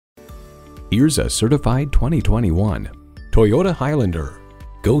Here's a certified 2021 Toyota Highlander.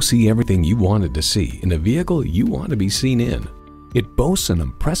 Go see everything you wanted to see in a vehicle you want to be seen in. It boasts an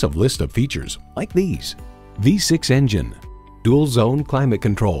impressive list of features like these: V6 engine, dual zone climate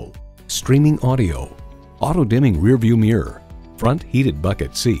control, streaming audio, auto-dimming rearview mirror, front heated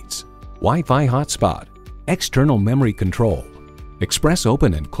bucket seats, Wi-Fi hotspot, external memory control, express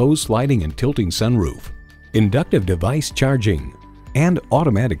open and close sliding and tilting sunroof, inductive device charging, and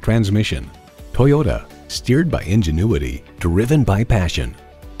automatic transmission. Toyota, steered by ingenuity, driven by passion.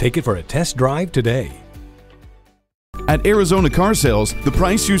 Take it for a test drive today. At Arizona Car Sales, the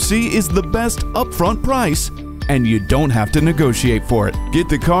price you see is the best upfront price, and you don't have to negotiate for it. Get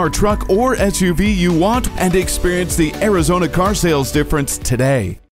the car, truck, or SUV you want and experience the Arizona Car Sales difference today.